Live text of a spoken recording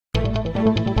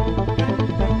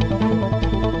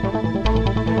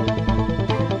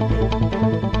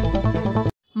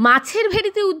মাছের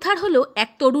ভেড়িতে উদ্ধার হলো এক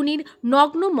তরুণীর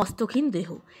নগ্ন মস্তকহীন দেহ।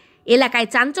 এলাকায়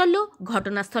চাঞ্চল্য,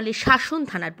 ঘটনাস্থলে শাসন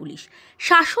থানার পুলিশ।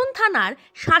 শাসন থানার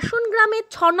শাসন গ্রামের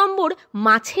 ৬ নম্বর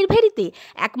মাছের ভেড়িতে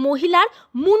এক মহিলার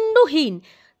মুন্ডহীন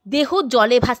দেহ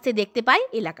জলে ভাসতে দেখতে পায়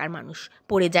এলাকার মানুষ।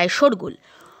 পড়ে যায় শোরগোল।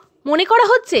 মনে করা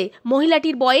হচ্ছে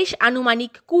মহিলাটির বয়স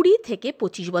আনুমানিক ২০ থেকে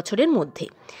 ২৫ বছরের মধ্যে।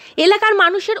 এলাকার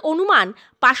মানুষের অনুমান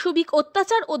পাশবিক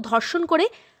অত্যাচার ও ধর্ষণ করে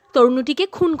তরুণীটিকে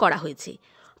খুন করা হয়েছে।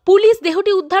 পুলিশ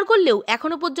দেহটি উদ্ধার করলেও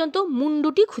এখনো পর্যন্ত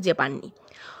মুন্ডুটি খুঁজে পাননি।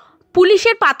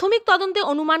 পুলিশের প্রাথমিক তদন্তে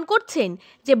অনুমান করছেন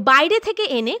যে বাইরে থেকে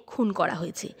এনে খুন করা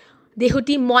হয়েছে।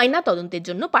 দেহটি ময়না তদন্তের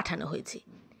জন্য পাঠানো হয়েছে।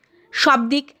 সব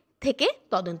দিক থেকে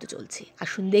তদন্ত চলছে।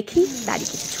 আসুন দেখি তারই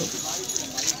কিছু ছবি।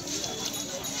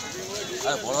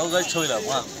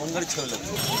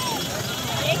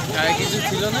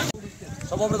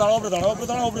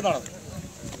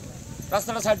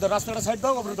 রাস্তাটা সাইড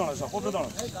দাও, ওপরে দাঁড়াও, সব ওপরে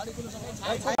দাঁড়াও।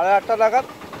 8:30 নাগাদ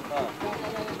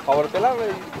খবর পেলাম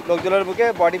এই লোকজনের বুকে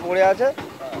বডি পড়ে আছে,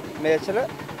 মেয়ে ছেলে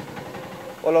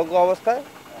অলঙ্গ অবস্থায়,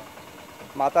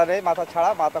 মাথা নেই, মাথা ছাড়া,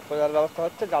 মাথা খোঁজার ব্যবস্থা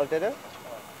হচ্ছে জাল টেনে।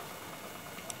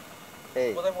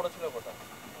 এই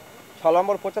 6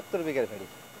 নম্বর 75 বিঘের ভেড়ি।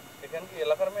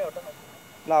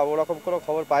 না, ওরকম কোনো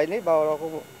খবর পাইনি বা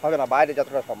ওরকম হবে না, বাইরে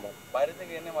যতটা সম্ভব। বাইরে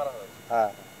থেকে এনে মারা হয়েছে।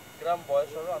 হ্যাঁ, গ্রাম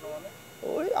বয়স হবে আনুমানিক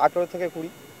ওই 18 থেকে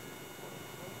 20।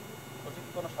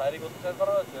 কোনো শারীরিক অত্যাচার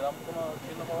করা হয়েছে, এরকম কোনো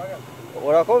চিহ্ন পাওয়া গেছে?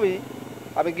 ওরকমই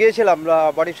আমি গিয়েছিলাম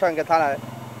বডির সঙ্গে থানায়,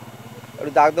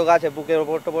 একটু দাগ দোগ আছে, বুকের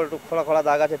ওপর টোপর একটু খোলা খোলা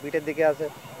দাগ আছে, পিঠের দিকে আছে।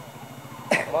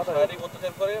 শারীরিক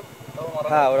অত্যাচার করে?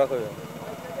 হ্যাঁ, ওরকমই।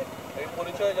 এই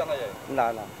পরিচয় জানা যায় না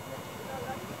না।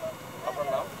 আপনার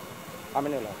নাম?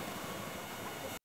 আমিনুল হক।